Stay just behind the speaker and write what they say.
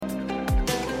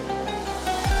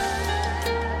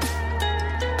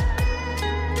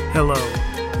Hello,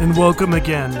 and welcome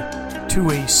again to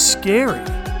a scary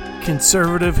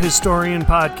conservative historian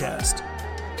podcast.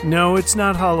 No, it's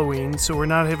not Halloween, so we're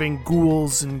not having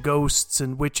ghouls and ghosts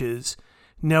and witches.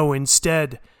 No,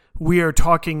 instead, we are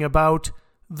talking about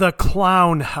the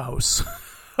Clown House.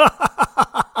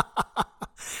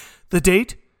 The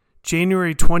date?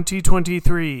 January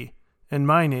 2023, and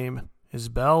my name is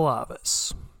Bell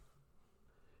Avis.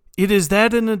 It is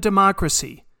that in a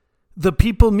democracy, the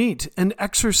people meet and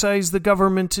exercise the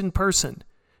government in person.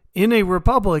 In a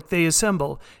republic, they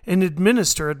assemble and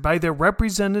administer it by their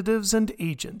representatives and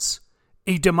agents.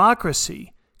 A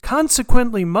democracy,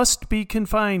 consequently, must be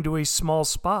confined to a small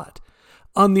spot.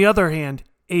 On the other hand,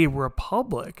 a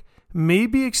republic may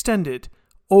be extended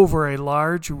over a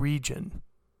large region.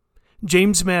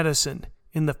 James Madison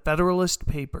in the Federalist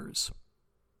Papers.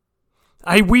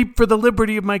 I weep for the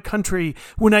liberty of my country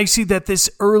when I see that this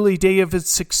early day of its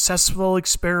successful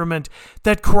experiment,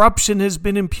 that corruption has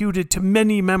been imputed to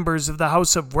many members of the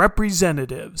House of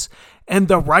Representatives, and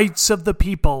the rights of the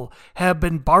people have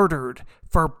been bartered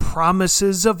for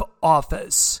promises of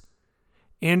office.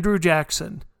 Andrew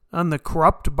Jackson on the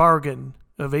corrupt bargain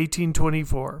of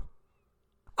 1824.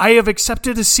 I have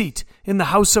accepted a seat in the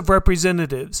House of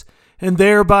Representatives, and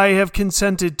thereby have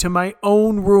consented to my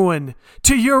own ruin,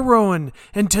 to your ruin,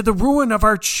 and to the ruin of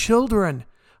our children.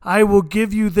 I will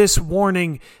give you this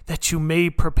warning that you may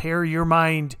prepare your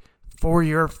mind for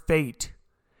your fate.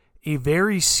 A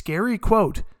very scary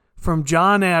quote from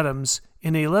John Adams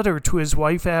in a letter to his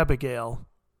wife Abigail.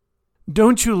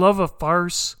 Don't you love a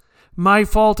farce? My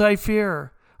fault, I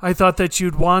fear. I thought that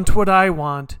you'd want what I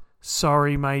want.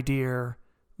 Sorry, my dear.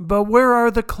 But where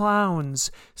are the clowns?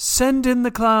 Send in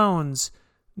the clowns.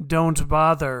 Don't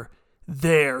bother.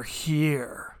 They're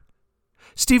here.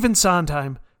 Stephen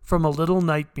Sondheim from A Little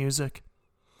Night Music.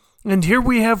 And here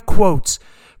we have quotes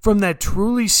from that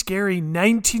truly scary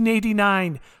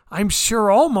 1989, I'm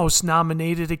sure almost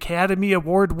nominated Academy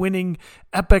Award-winning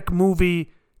epic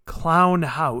movie Clown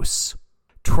House.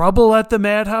 Trouble at the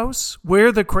Madhouse?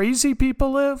 Where the crazy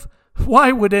people live?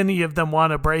 Why would any of them want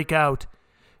to break out?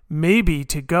 Maybe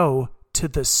to go to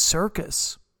the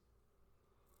circus.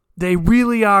 They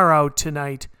really are out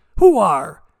tonight. Who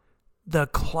are? The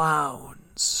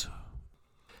clowns.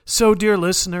 So, dear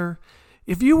listener,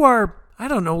 if you are,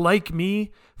 like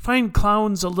me, find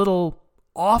clowns a little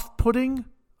off-putting,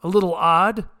 a little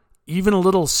odd, even a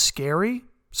little scary,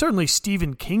 certainly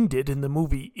Stephen King did in the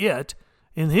movie It.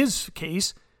 In his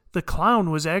case, the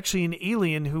clown was actually an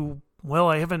alien who, well,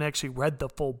 I haven't actually read the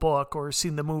full book or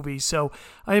seen the movie, so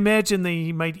I imagine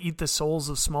he might eat the souls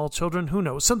of small children. Who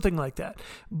knows? Something like that.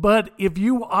 But if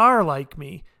you are like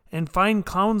me and find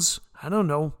clowns,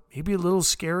 maybe a little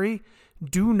scary,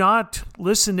 do not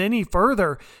listen any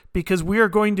further, because we are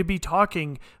going to be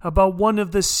talking about one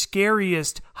of the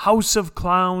scariest House of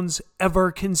Clowns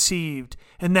ever conceived,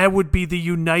 and that would be the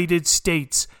United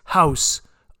States House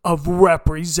of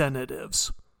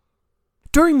Representatives.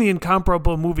 During the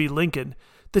incomparable movie Lincoln,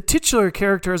 the titular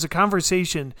character has a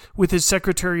conversation with his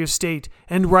Secretary of State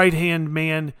and right-hand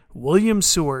man, William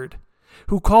Seward,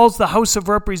 who calls the House of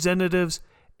Representatives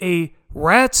a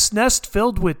rat's nest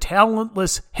filled with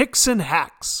talentless hicks and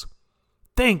hacks.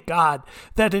 Thank God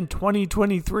that in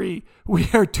 2023 we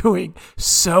are doing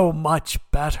so much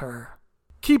better.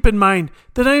 Keep in mind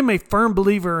that I am a firm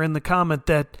believer in the comment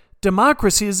that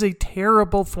democracy is a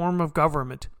terrible form of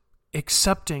government,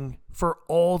 excepting for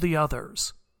all the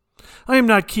others. I am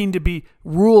not keen to be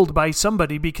ruled by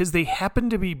somebody because they happen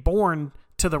to be born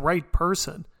to the right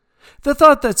person. The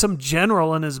thought that some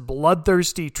general and his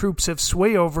bloodthirsty troops have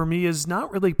sway over me is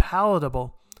not really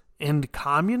palatable. And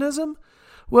communism?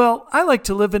 Well, I like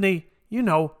to live in a,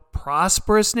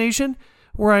 prosperous nation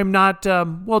where I'm not,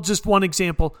 just one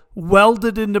example,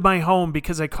 welded into my home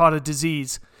because I caught a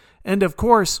disease. And of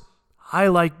course, I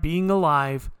like being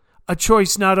alive. A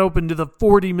choice not open to the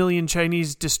 40 million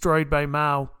Chinese destroyed by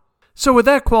Mao. So with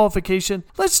that qualification,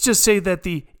 let's just say that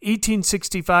the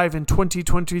 1865 and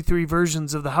 2023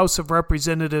 versions of the House of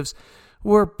Representatives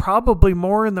were probably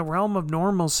more in the realm of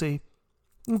normalcy.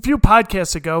 A few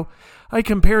podcasts ago, I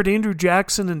compared Andrew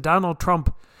Jackson and Donald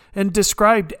Trump and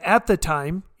described at the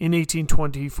time, in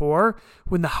 1824,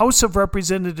 when the House of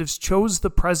Representatives chose the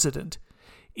president.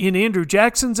 In Andrew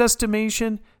Jackson's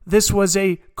estimation, this was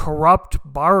a corrupt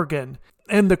bargain,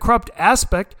 and the corrupt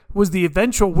aspect was the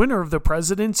eventual winner of the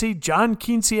presidency, John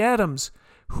Quincy Adams,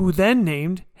 who then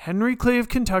named Henry Clay of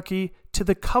Kentucky to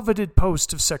the coveted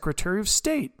post of Secretary of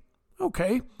State.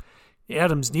 Okay,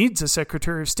 Adams needs a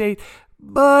Secretary of State,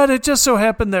 but it just so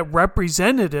happened that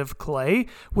Representative Clay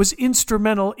was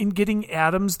instrumental in getting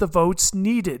Adams the votes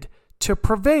needed to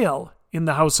prevail in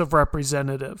the House of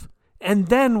Representatives, and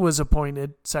then was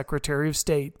appointed Secretary of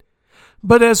State.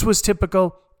 But as was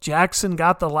typical, Jackson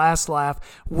got the last laugh,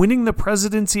 winning the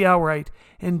presidency outright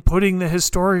and putting the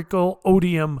historical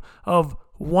odium of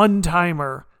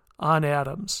one-timer on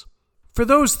Adams. For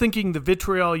those thinking the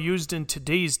vitriol used in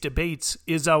today's debates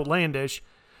is outlandish,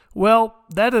 well,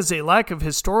 that is a lack of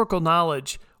historical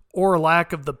knowledge or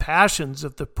lack of the passions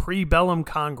of the pre-bellum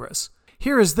Congress.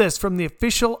 Here is this from the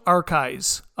official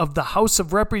archives of the House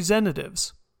of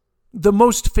Representatives. The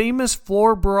most famous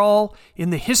floor brawl in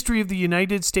the history of the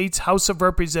United States House of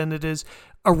Representatives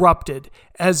erupted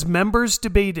as members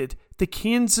debated the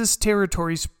Kansas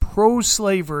Territory's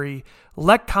pro-slavery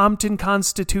Lecompton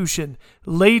Constitution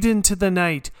late into the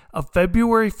night of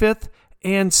February 5th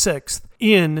and 6th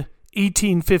in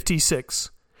 1856.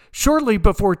 Shortly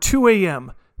before 2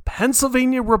 a.m.,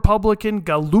 Pennsylvania Republican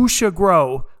Galusha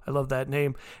Grow, I love that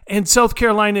name, and South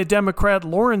Carolina Democrat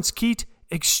Lawrence Keat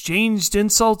exchanged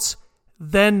insults,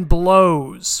 then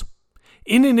blows.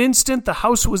 In an instant, the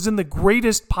House was in the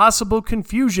greatest possible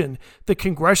confusion, the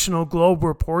Congressional Globe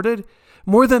reported.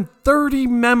 More than 30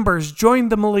 members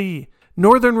joined the melee.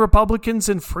 Northern Republicans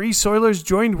and Free Soilers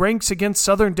joined ranks against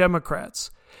Southern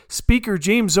Democrats. Speaker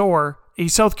James Orr, a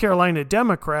South Carolina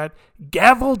Democrat,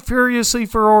 gavelled furiously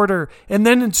for order and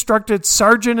then instructed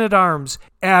Sergeant-at-Arms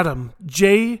Adam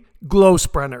J.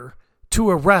 Glosbrenner to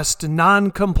arrest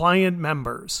non-compliant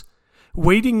members.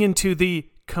 Wading into the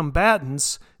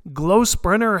combatants,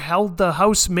 Glosbrenner held the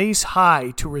House mace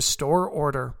high to restore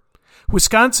order.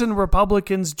 Wisconsin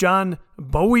Republicans John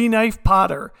Bowie Knife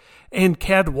Potter and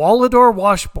Cadwalador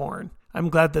Washburn, I'm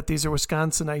glad that these are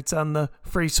Wisconsinites on the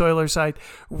Free Soiler side,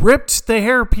 ripped the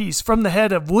hairpiece from the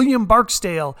head of William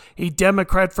Barksdale, a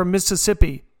Democrat from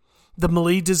Mississippi. The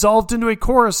melee dissolved into a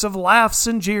chorus of laughs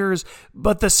and jeers,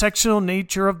 but the sectional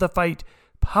nature of the fight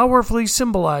powerfully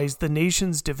symbolized the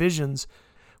nation's divisions.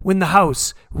 When the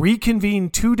House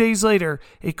reconvened 2 days later,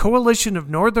 a coalition of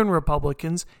Northern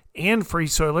Republicans and Free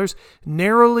Soilers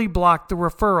narrowly blocked the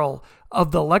referral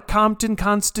of the Lecompton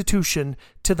Constitution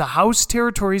to the House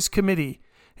Territories Committee,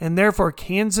 and therefore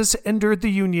Kansas entered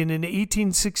the Union in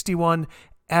 1861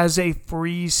 as a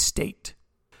free state.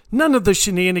 None of the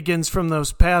shenanigans from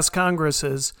those past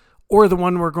Congresses, or the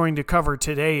one we're going to cover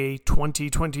today, a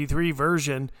 2023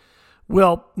 version,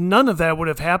 well, none of that would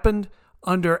have happened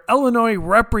under Illinois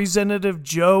Representative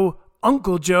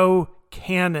Uncle Joe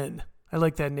Cannon. I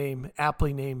like that name,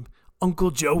 aptly named,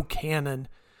 Uncle Joe Cannon.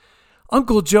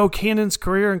 Uncle Joe Cannon's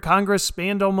career in Congress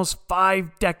spanned almost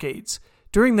 5 decades.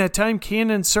 During that time,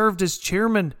 Cannon served as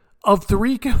chairman of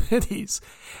 3 committees: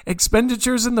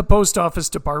 expenditures in the Post Office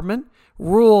Department,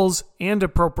 Rules and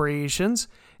Appropriations,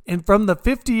 and from the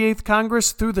 58th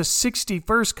Congress through the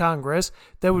 61st Congress,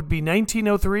 that would be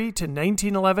 1903 to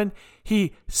 1911,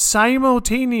 he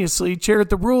simultaneously chaired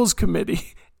the Rules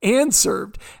Committee and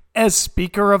served as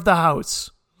Speaker of the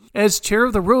House. As chair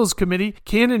of the Rules Committee,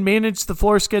 Cannon managed the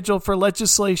floor schedule for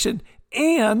legislation,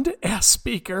 and as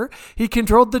Speaker, he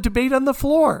controlled the debate on the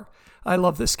floor. I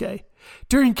love this guy.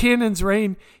 During Cannon's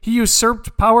reign, he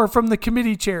usurped power from the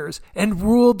committee chairs and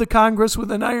ruled the Congress with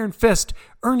an iron fist,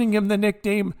 earning him the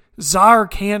nickname Czar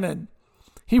Cannon.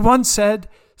 He once said,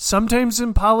 "Sometimes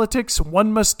in politics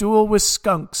one must duel with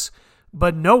skunks,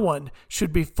 but no one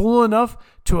should be fool enough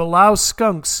to allow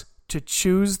skunks to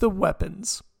choose the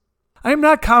weapons." I am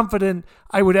not confident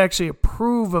I would actually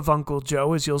approve of Uncle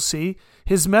Joe, as you'll see,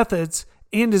 his methods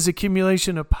and his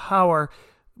accumulation of power,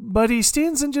 but he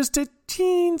stands in just a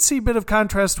teensy bit of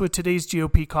contrast with today's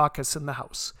GOP caucus in the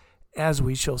House, as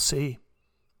we shall see.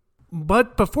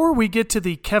 But before we get to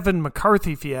the Kevin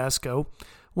McCarthy fiasco,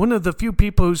 one of the few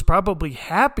people who's probably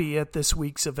happy at this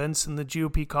week's events in the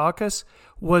GOP caucus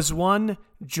was one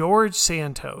George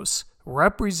Santos,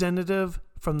 representative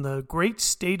from the great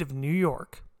state of New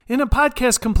York. In a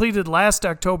podcast completed last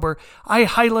October, I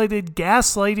highlighted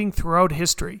gaslighting throughout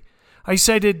history. I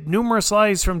cited numerous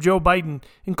lies from Joe Biden,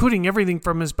 including everything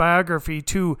from his biography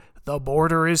to "the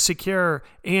border is secure"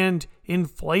 and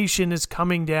 "inflation is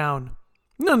coming down."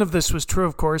 None of this was true,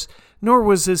 of course, nor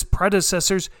was his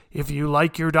predecessor's "if you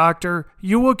like your doctor,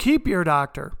 you will keep your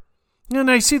doctor."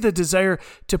 And I see the desire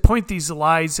to point these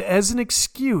lies as an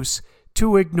excuse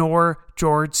to ignore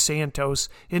George Santos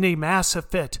in a massive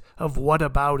fit of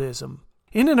whataboutism.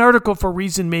 In an article for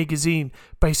Reason magazine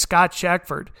by Scott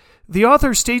Shackford, the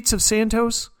author states of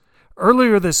Santos,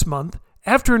 earlier this month,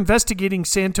 after investigating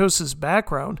Santos's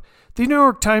background, the New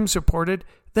York Times reported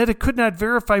that it could not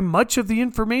verify much of the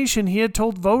information he had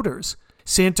told voters.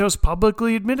 Santos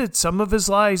publicly admitted some of his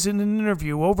lies in an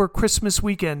interview over Christmas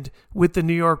weekend with the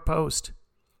New York Post.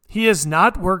 He has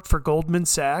not worked for Goldman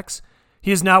Sachs. He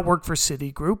has not worked for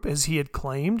Citigroup, as he had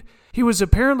claimed. He was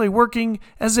apparently working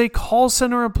as a call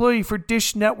center employee for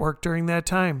Dish Network during that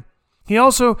time. He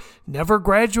also never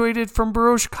graduated from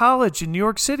Baruch College in New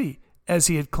York City, as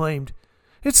he had claimed.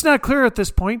 It's not clear at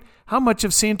this point how much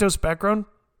of Santos' background,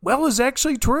 is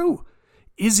actually true.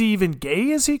 Is he even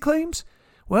gay, as he claims?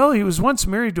 Well, he was once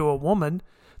married to a woman,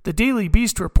 the Daily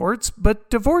Beast reports, but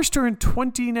divorced her in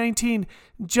 2019,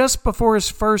 just before his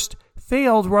first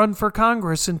failed run for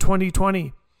Congress in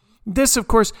 2020. This, of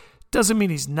course, doesn't mean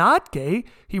he's not gay.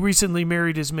 He recently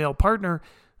married his male partner,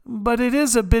 but it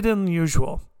is a bit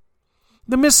unusual.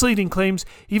 The misleading claims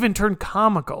even turned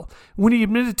comical when he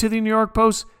admitted to the New York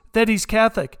Post that he's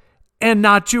Catholic and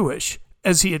not Jewish,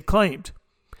 as he had claimed.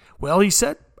 Well, he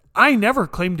said, I never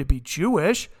claimed to be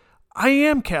Jewish. I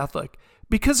am Catholic.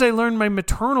 Because I learned my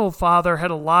maternal father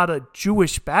had a lot of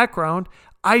Jewish background,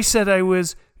 I said I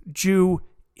was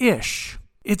Jew-ish.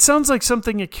 It sounds like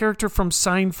something a character from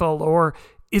Seinfeld or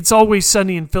It's Always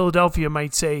Sunny in Philadelphia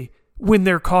might say when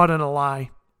they're caught in a lie.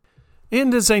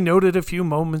 And as I noted a few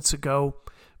moments ago,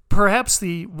 perhaps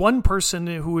the one person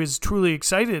who is truly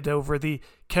excited over the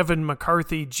Kevin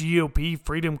McCarthy GOP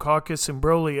Freedom Caucus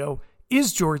imbroglio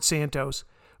is George Santos.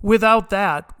 Without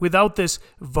this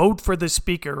vote for the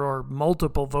speaker, or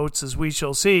multiple votes as we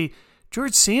shall see,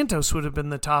 George Santos would have been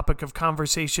the topic of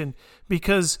conversation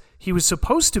because he was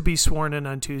supposed to be sworn in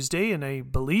on Tuesday, and I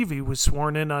believe he was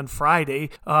sworn in on Friday,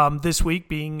 this week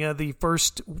being the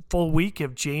first full week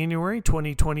of January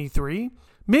 2023.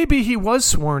 Maybe he was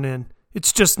sworn in.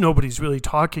 It's just nobody's really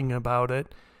talking about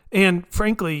it. And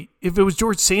frankly, if it was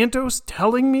George Santos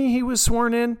telling me he was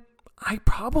sworn in, I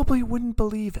probably wouldn't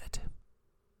believe it.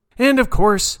 And of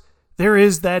course, there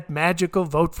is that magical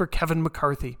vote for Kevin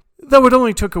McCarthy. Though it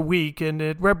only took a week and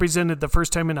it represented the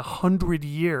first time in 100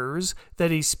 years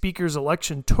that a speaker's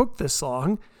election took this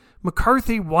long,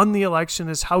 McCarthy won the election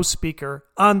as House Speaker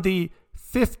on the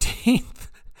 15th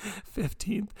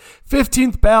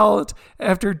ballot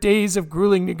after days of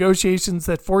grueling negotiations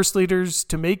that forced leaders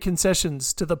to make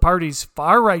concessions to the party's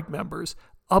far-right members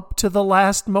up to the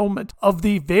last moment of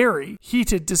the very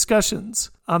heated discussions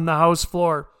on the House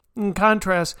floor. In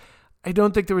contrast, I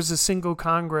don't think there was a single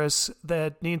Congress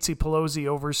that Nancy Pelosi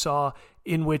oversaw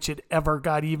in which it ever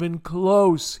got even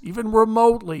close, even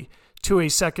remotely, to a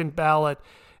second ballot.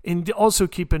 And also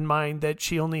keep in mind that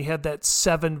she only had that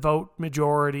 7-vote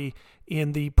majority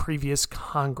in the previous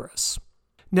Congress.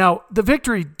 Now, the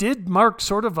victory did mark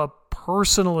sort of a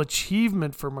personal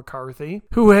achievement for McCarthy,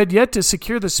 who had yet to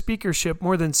secure the speakership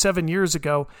more than 7 years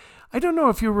ago. I don't know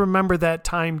if you remember that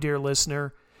time, dear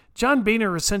listener. John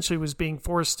Boehner essentially was being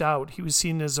forced out. He was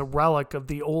seen as a relic of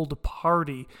the old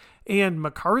party, and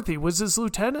McCarthy was his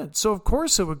lieutenant, so of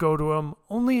course it would go to him,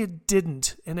 only it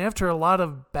didn't. And after a lot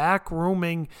of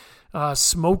backrooming,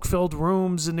 smoke-filled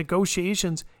rooms and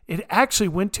negotiations, it actually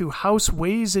went to House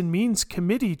Ways and Means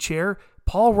Committee Chair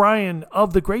Paul Ryan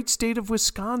of the great state of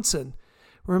Wisconsin.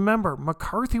 Remember,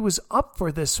 McCarthy was up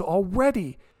for this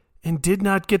already and did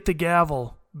not get the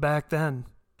gavel back then.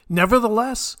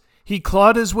 Nevertheless, he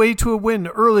clawed his way to a win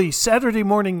early Saturday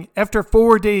morning after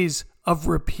 4 days of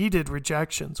repeated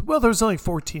rejections. Well, there was only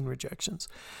 14 rejections.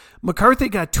 McCarthy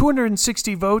got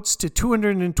 260 votes to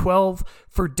 212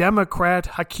 for Democrat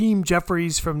Hakeem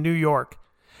Jeffries from New York.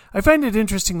 I find it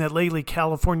interesting that lately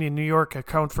California and New York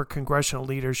account for congressional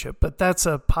leadership, but that's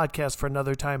a podcast for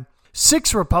another time.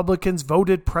 6 Republicans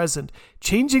voted present,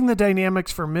 changing the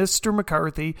dynamics for Mr.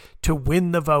 McCarthy to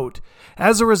win the vote.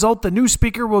 As a result, the new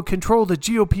speaker will control the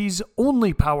GOP's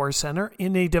only power center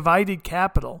in a divided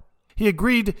Capitol. He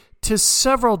agreed to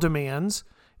several demands,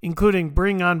 including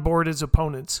bring on board his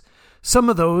opponents. Some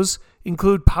of those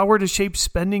include power to shape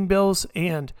spending bills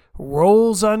and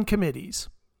roles on committees.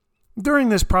 During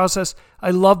this process,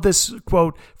 I love this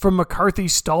quote from McCarthy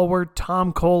stalwart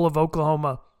Tom Cole of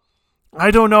Oklahoma. I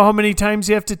don't know how many times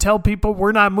you have to tell people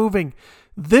we're not moving.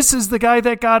 This is the guy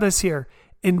that got us here,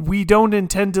 and we don't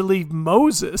intend to leave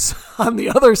Moses on the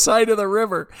other side of the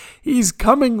river. He's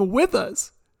coming with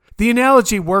us. The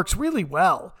analogy works really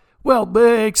well. Well,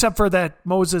 except for that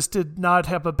Moses did not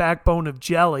have a backbone of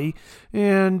jelly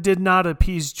and did not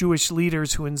appease Jewish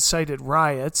leaders who incited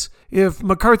riots. If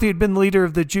McCarthy had been leader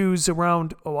of the Jews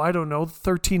around,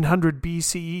 1300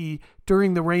 BCE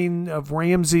during the reign of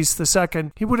Ramses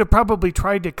II, he would have probably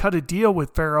tried to cut a deal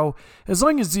with Pharaoh as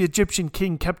long as the Egyptian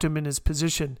king kept him in his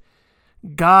position.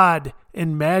 God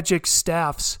and magic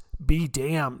staffs be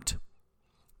damned.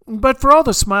 But for all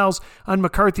the smiles on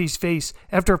McCarthy's face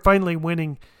after finally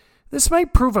winning, this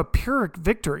might prove a Pyrrhic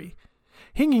victory.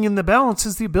 Hanging in the balance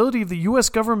is the ability of the U.S.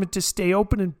 government to stay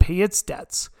open and pay its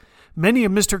debts. Many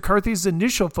of Mr. McCarthy's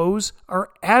initial foes are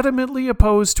adamantly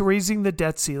opposed to raising the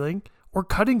debt ceiling or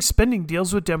cutting spending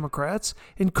deals with Democrats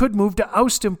and could move to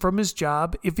oust him from his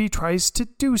job if he tries to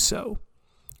do so.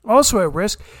 Also at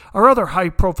risk are other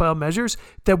high-profile measures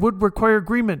that would require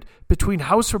agreement between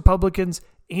House Republicans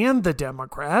and the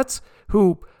Democrats,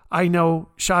 who, I know,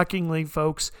 shockingly,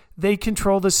 folks, they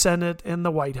control the Senate and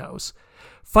the White House.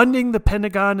 Funding the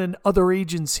Pentagon and other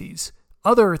agencies.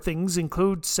 Other things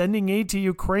include sending aid to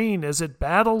Ukraine as it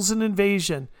battles an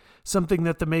invasion, something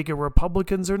that the MAGA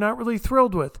Republicans are not really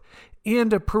thrilled with,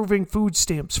 and approving food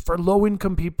stamps for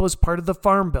low-income people as part of the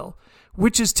Farm Bill,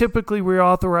 which is typically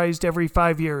reauthorized every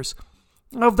 5 years.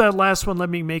 Of that last one, let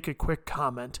me make a quick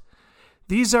comment.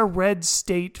 These are red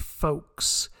state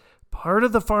folks. Part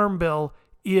of the Farm Bill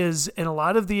is, in a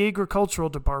lot of the agricultural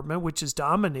department, which is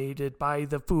dominated by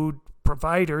the food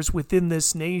providers within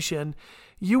this nation,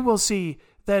 you will see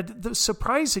that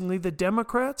surprisingly the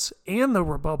Democrats and the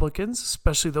Republicans,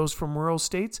 especially those from rural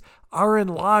states, are in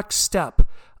lockstep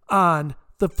on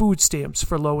the food stamps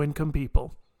for low-income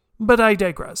people. But I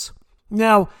digress.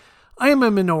 Now, I am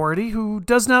a minority who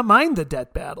does not mind the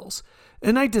debt battles,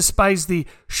 and I despise the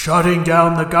shutting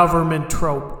down the government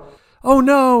trope. Oh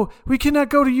no, we cannot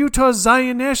go to Utah's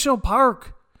Zion National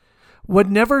Park. What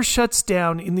never shuts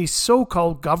down in these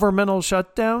so-called governmental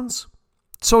shutdowns?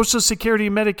 Social Security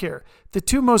and Medicare, the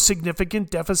two most significant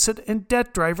deficit and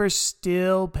debt drivers,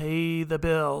 still pay the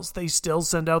bills. They still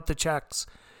send out the checks.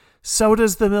 So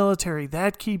does the military.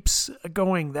 That keeps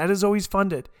going. That is always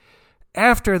funded.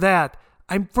 After that,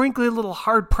 I'm frankly a little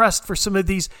hard-pressed for some of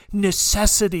these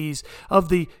necessities of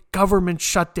the government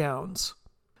shutdowns.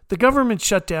 The government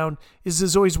shutdown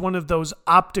is always one of those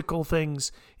optical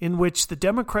things in which the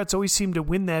Democrats always seem to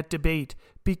win that debate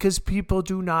because people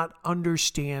do not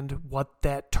understand what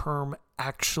that term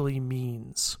actually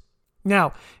means.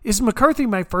 Now, is McCarthy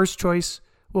my first choice?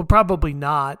 Well, probably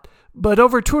not. But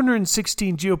over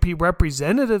 216 GOP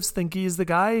representatives think he is the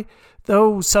guy,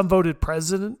 though some voted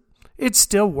president. It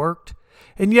still worked.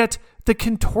 And yet, the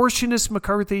contortionist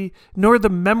McCarthy, nor the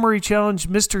memory-challenged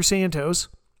Mr. Santos,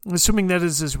 assuming that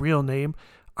is his real name,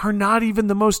 are not even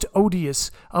the most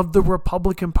odious of the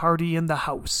Republican Party in the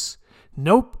House.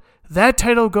 Nope, that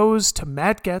title goes to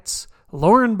Matt Gaetz,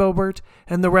 Lauren Boebert,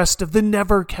 and the rest of the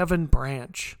Never Kevin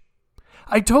branch.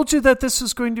 I told you that this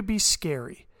was going to be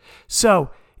scary.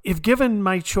 So, if given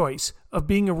my choice of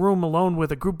being in a room alone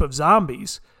with a group of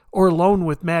zombies, or alone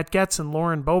with Matt Gaetz and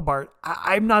Lauren Boebert,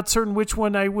 I'm not certain which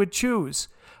one I would choose.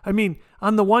 I mean,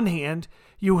 on the one hand,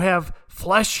 you have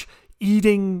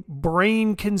flesh-eating,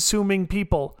 brain-consuming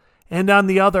people, and on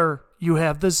the other, you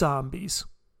have the zombies.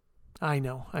 I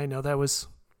know, that was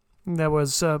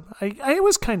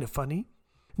kind of funny.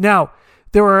 Now,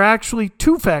 there are actually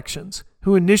two factions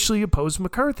who initially opposed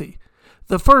McCarthy.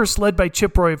 The first, led by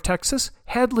Chip Roy of Texas,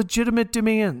 had legitimate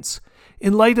demands.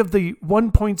 In light of the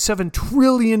 $1.7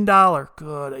 trillion,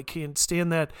 God, I can't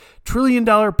stand that, $1 trillion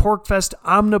PorcFest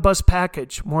omnibus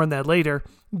package, more on that later,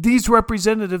 these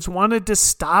representatives wanted to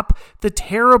stop the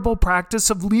terrible practice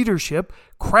of leadership,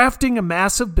 crafting a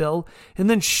massive bill, and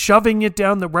then shoving it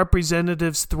down the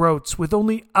representatives' throats with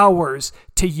only hours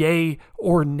to yay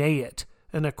or nay it.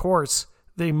 And of course,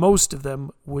 most of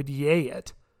them would yay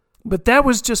it. But that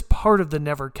was just part of the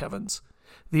Never Kevins.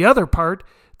 The other part,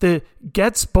 the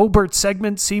Gaetz-Boebert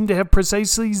segment, seemed to have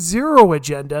precisely zero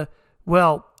agenda,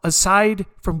 well, aside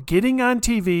from getting on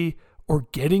TV or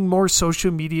getting more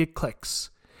social media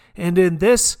clicks. And in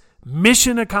this,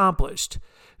 mission accomplished.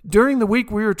 During the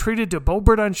week, we were treated to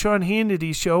Boebert on Sean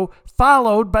Hannity's show,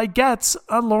 followed by Gaetz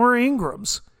on Laura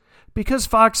Ingraham's. Because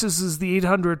Fox is the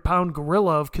 800-pound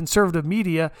gorilla of conservative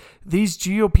media, these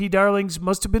GOP darlings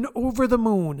must have been over the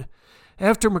moon.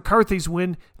 After McCarthy's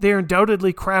win, they are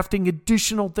undoubtedly crafting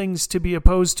additional things to be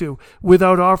opposed to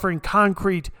without offering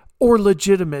concrete or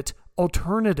legitimate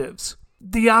alternatives.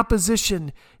 The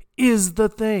opposition is the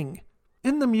thing.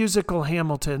 In the musical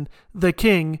Hamilton, the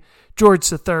king,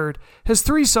 George III, has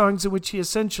 3 songs in which he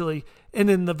essentially, and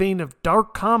in the vein of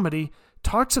dark comedy,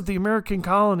 talks of the American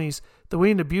colonies the way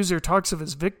an abuser talks of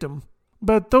his victim.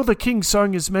 But though the King's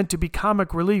song is meant to be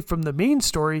comic relief from the main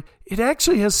story, it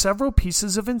actually has several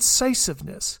pieces of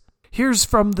incisiveness. Here's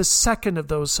from the second of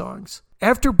those songs.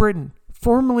 After Britain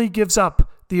formally gives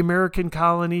up the American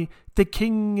colony, the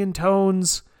King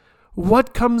intones,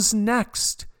 "What comes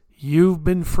next? You've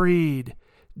been freed.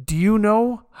 Do you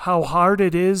know how hard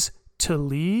it is to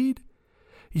lead?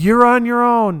 You're on your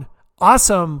own.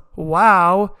 Awesome.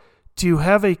 Wow. Do you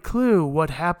have a clue what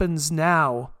happens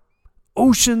now?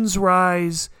 Oceans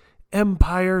rise,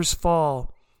 empires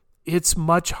fall. It's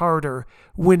much harder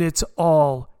when it's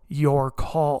all your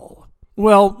call."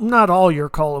 Well, not all your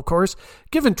call, of course,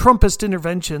 given Trumpist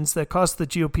interventions that cost the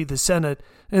GOP the Senate,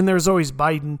 and there's always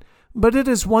Biden. But it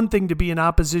is one thing to be in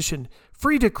opposition,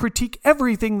 free to critique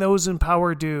everything those in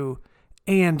power do,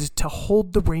 and to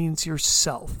hold the reins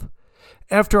yourself.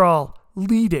 After all,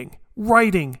 leading,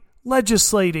 writing,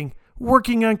 legislating,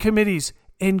 working on committees,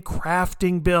 and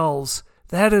crafting bills,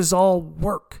 that is all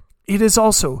work. It is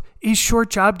also a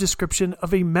short job description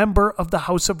of a member of the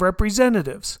House of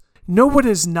Representatives. Know what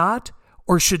is not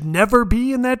or should never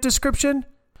be in that description?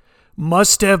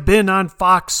 Must have been on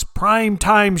Fox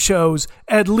primetime shows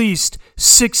at least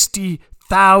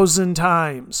 60,000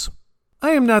 times. I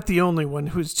am not the only one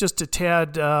who's just a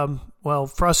tad,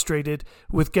 frustrated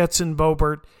with Gaetz and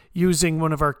Boebert using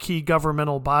one of our key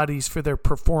governmental bodies for their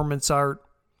performance art.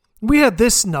 We had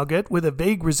this nugget with a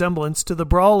vague resemblance to the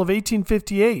brawl of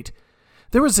 1858.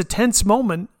 There was a tense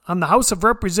moment on the House of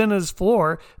Representatives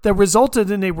floor that resulted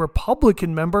in a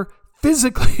Republican member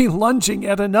physically lunging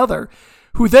at another,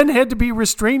 who then had to be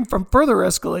restrained from further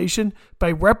escalation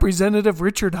by Representative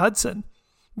Richard Hudson.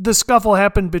 The scuffle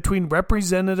happened between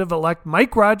Representative-elect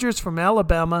Mike Rogers from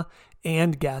Alabama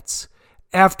and Gaetz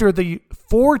after the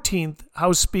 14th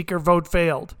House Speaker vote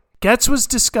failed. Gaetz was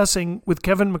discussing with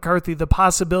Kevin McCarthy the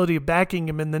possibility of backing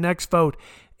him in the next vote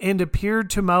and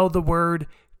appeared to mouth the word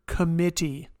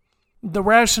committee. The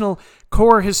rational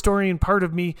core historian part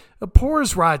of me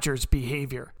abhors Rogers'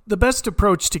 behavior. The best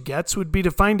approach to Gaetz would be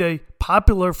to find a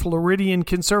popular Floridian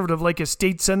conservative like a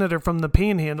state senator from the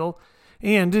Panhandle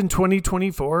and in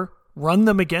 2024 run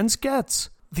them against Gaetz.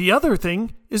 The other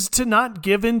thing is to not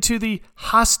give in to the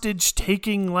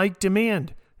hostage-taking like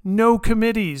demand. No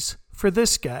committees for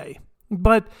this guy.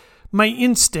 But my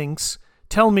instincts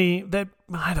tell me that,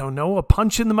 a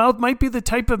punch in the mouth might be the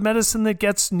type of medicine that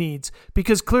Gaetz needs,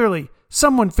 because clearly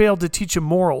someone failed to teach him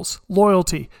morals,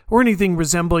 loyalty, or anything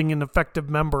resembling an effective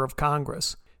member of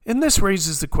Congress. And this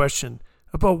raises the question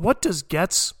about what does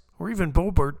Gaetz, or even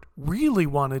Boebert, really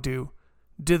want to do?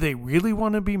 Do they really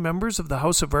want to be members of the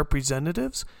House of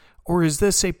Representatives? Or is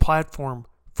this a platform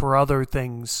for other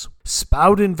things?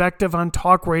 Spout invective on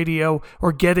talk radio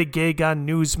or get a gig on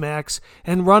Newsmax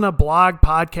and run a blog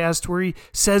podcast where he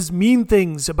says mean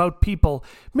things about people,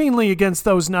 mainly against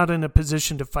those not in a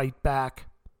position to fight back.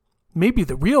 Maybe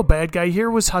the real bad guy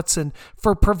here was Hudson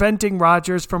for preventing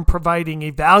Rogers from providing a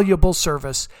valuable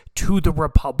service to the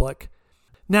Republic.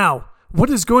 Now, what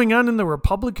is going on in the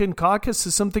Republican caucus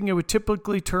is something I would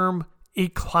typically term a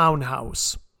clown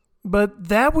house. But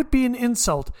that would be an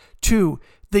insult to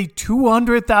the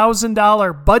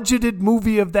 $200,000 budgeted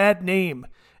movie of that name.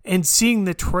 And seeing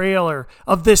the trailer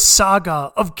of this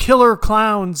saga of killer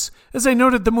clowns, as I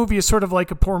noted, the movie is sort of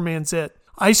like a poor man's It.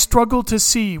 I struggle to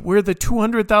see where the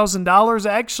 $200,000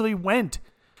 actually went.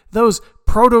 Those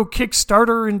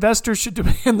proto-Kickstarter investors should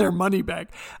demand their money back.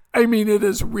 I mean, it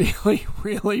is really,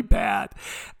 really bad.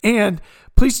 And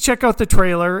please check out the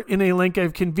trailer in a link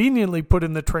I've conveniently put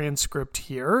in the transcript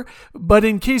here. But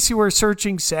in case you are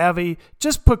searching savvy,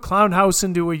 just put Clown House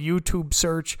into a YouTube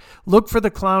search, look for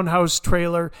the Clown House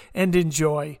trailer, and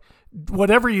enjoy.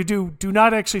 Whatever you do, do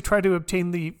not actually try to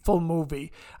obtain the full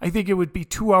movie. I think it would be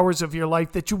 2 hours of your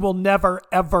life that you will never,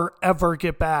 ever, ever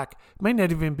get back. It might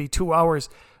not even be 2 hours.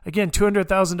 Again,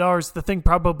 $200,000, the thing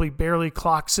probably barely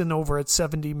clocks in over at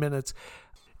 70 minutes.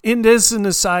 And as an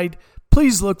aside,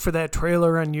 please look for that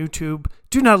trailer on YouTube.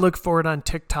 Do not look for it on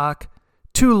TikTok.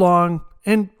 Too long.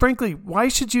 And frankly, why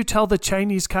should you tell the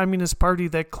Chinese Communist Party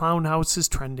that Clown House is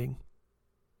trending?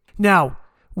 Now,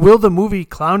 will the movie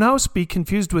Clown House be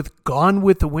confused with Gone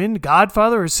with the Wind,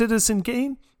 Godfather, or Citizen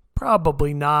Kane?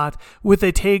 Probably not, with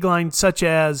a tagline such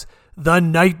as, "The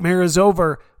nightmare is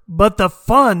over, but the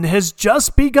fun has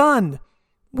just begun,"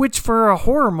 which for a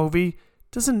horror movie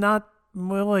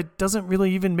it doesn't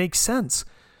really even make sense.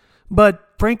 But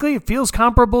frankly, it feels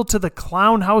comparable to the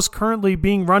clown house currently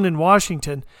being run in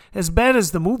Washington. As bad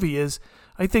as the movie is,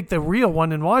 I think the real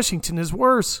one in Washington is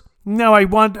worse. Now, I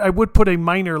would put a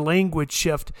minor language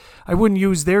shift. I wouldn't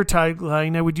use their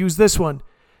tagline. I would use this one.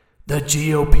 "The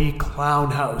GOP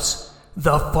clown house.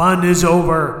 The fun is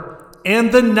over,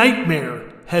 and the nightmare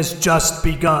has just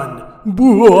begun."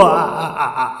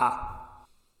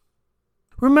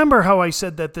 Remember how I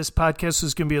said that this podcast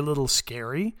was going to be a little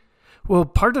scary? Well,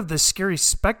 part of this scary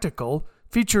spectacle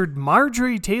featured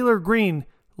Marjorie Taylor Greene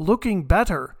looking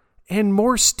better and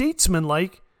more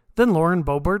statesmanlike than Lauren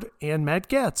Boebert and Matt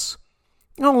Gaetz.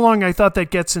 All along, I thought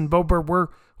that Gaetz and Boebert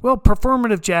were,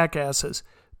 performative jackasses,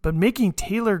 but making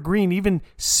Taylor Greene even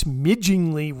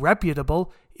smidgingly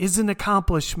reputable is an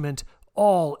accomplishment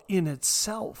all in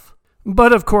itself.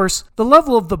 But of course, the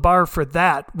level of the bar for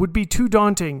that would be too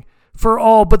daunting for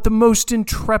all but the most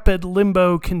intrepid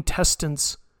limbo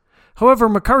contestants. However,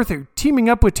 McCarthy, teaming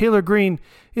up with Taylor Greene,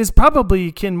 is probably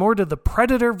akin more to the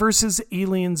Predator vs.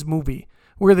 Aliens movie,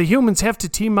 where the humans have to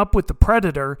team up with the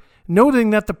Predator, noting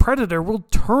that the Predator will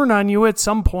turn on you at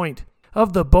some point.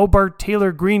 Of the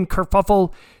Boebert-Taylor Greene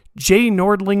kerfuffle, Jay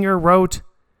Nordlinger wrote,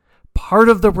 "Part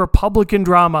of the Republican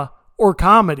drama, or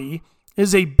comedy,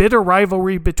 is a bitter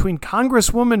rivalry between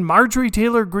Congresswoman Marjorie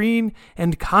Taylor Greene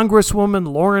and Congresswoman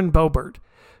Lauren Boebert.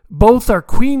 Both are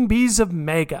queen bees of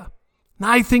MAGA.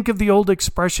 I think of the old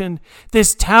expression,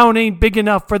 'This town ain't big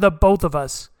enough for the both of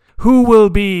us.' Who will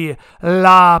be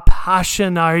La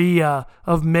Passionaria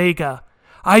of MAGA?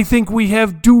 I think we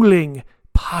have dueling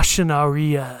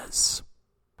Passionarias."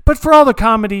 But for all the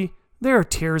comedy, there are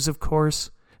tears, of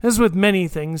course. As with many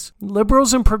things,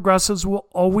 liberals and progressives will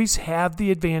always have the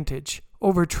advantage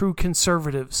over true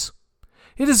conservatives.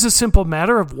 It is a simple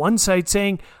matter of one side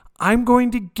saying, "I'm going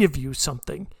to give you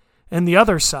something," and the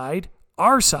other side,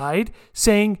 our side,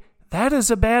 saying, "That is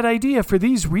a bad idea for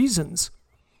these reasons."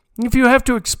 If you have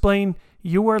to explain,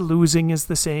 you are losing, as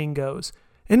the saying goes.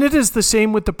 And it is the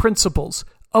same with the principles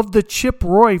of the Chip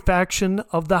Roy faction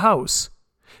of the House.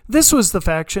 This was the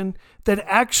faction that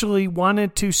actually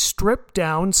wanted to strip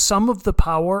down some of the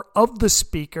power of the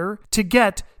Speaker to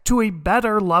get to a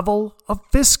better level of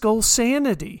fiscal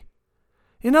sanity.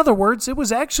 In other words, it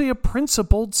was actually a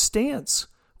principled stance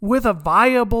with a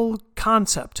viable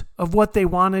concept of what they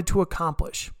wanted to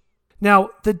accomplish. Now,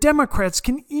 the Democrats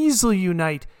can easily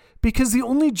unite because the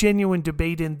only genuine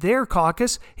debate in their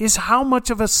caucus is how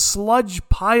much of a sludge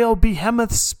pile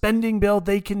behemoth spending bill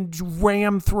they can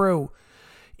ram through.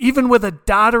 Even with a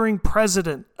doddering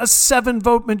president, a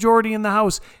 7-vote majority in the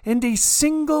House, and a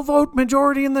single-vote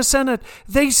majority in the Senate,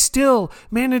 they still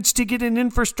managed to get an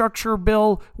infrastructure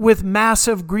bill with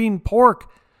massive green pork.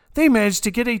 They managed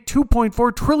to get a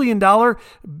 $2.4 trillion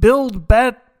Build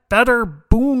Better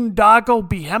boondoggle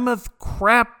behemoth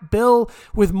crap bill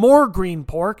with more green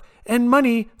pork and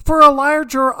money for a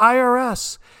larger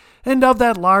IRS. And of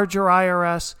that larger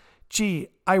IRS,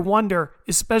 I wonder,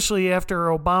 especially after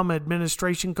Obama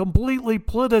administration completely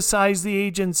politicized the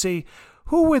agency,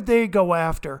 who would they go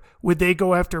after? Would they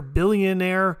go after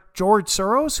billionaire George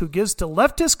Soros, who gives to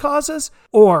leftist causes?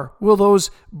 Or will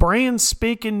those brand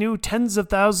spanking new tens of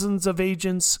thousands of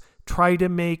agents try to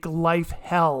make life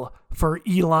hell for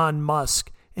Elon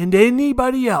Musk and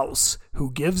anybody else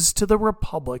who gives to the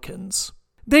Republicans?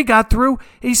 They got through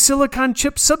a silicon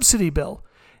chip subsidy bill.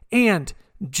 And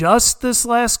just this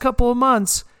last couple of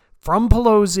months, from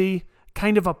Pelosi,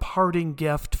 kind of a parting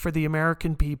gift for the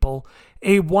American people,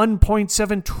 a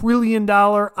 $1.7 trillion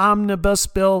omnibus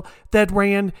bill that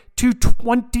ran to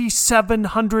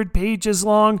 2,700 pages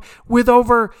long with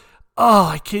over,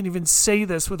 I can't even say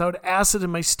this without acid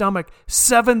in my stomach,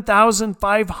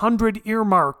 7,500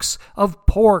 earmarks of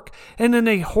pork, and in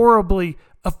a horribly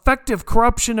effective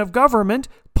corruption of government,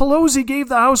 Pelosi gave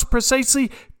the House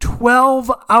precisely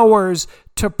 12 hours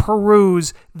to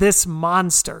peruse this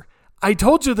monster. I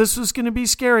told you this was going to be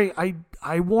scary.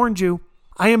 I warned you.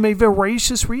 I am a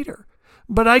voracious reader,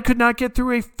 but I could not get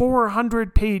through a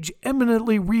 400-page,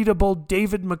 eminently readable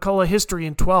David McCullough history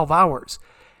in 12 hours.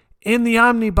 And the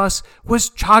omnibus was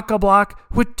chock-a-block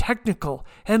with technical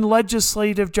and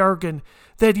legislative jargon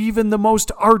that even the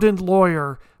most ardent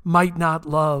lawyer might not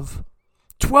love.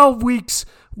 12 weeks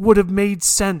would have made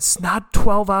sense, not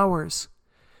 12 hours.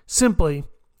 Simply,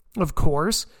 of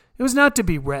course, it was not to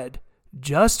be read,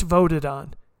 just voted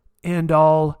on. And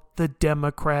all the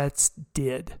Democrats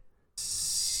did.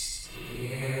 Scary.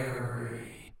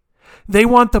 They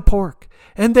want the pork,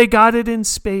 and they got it in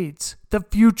spades. The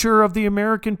future of the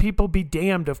American people be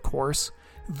damned, of course.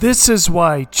 This is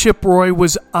why Chip Roy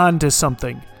was onto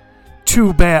something.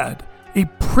 Too bad. A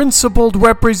principled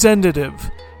representative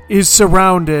is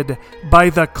surrounded by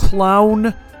the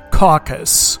clown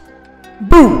caucus.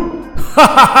 Boo!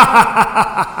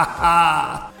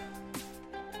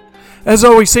 As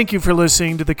always, thank you for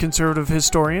listening to The Conservative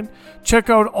Historian. Check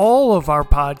out all of our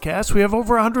podcasts. We have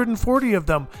over 140 of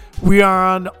them. We are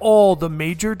on all the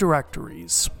major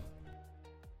directories.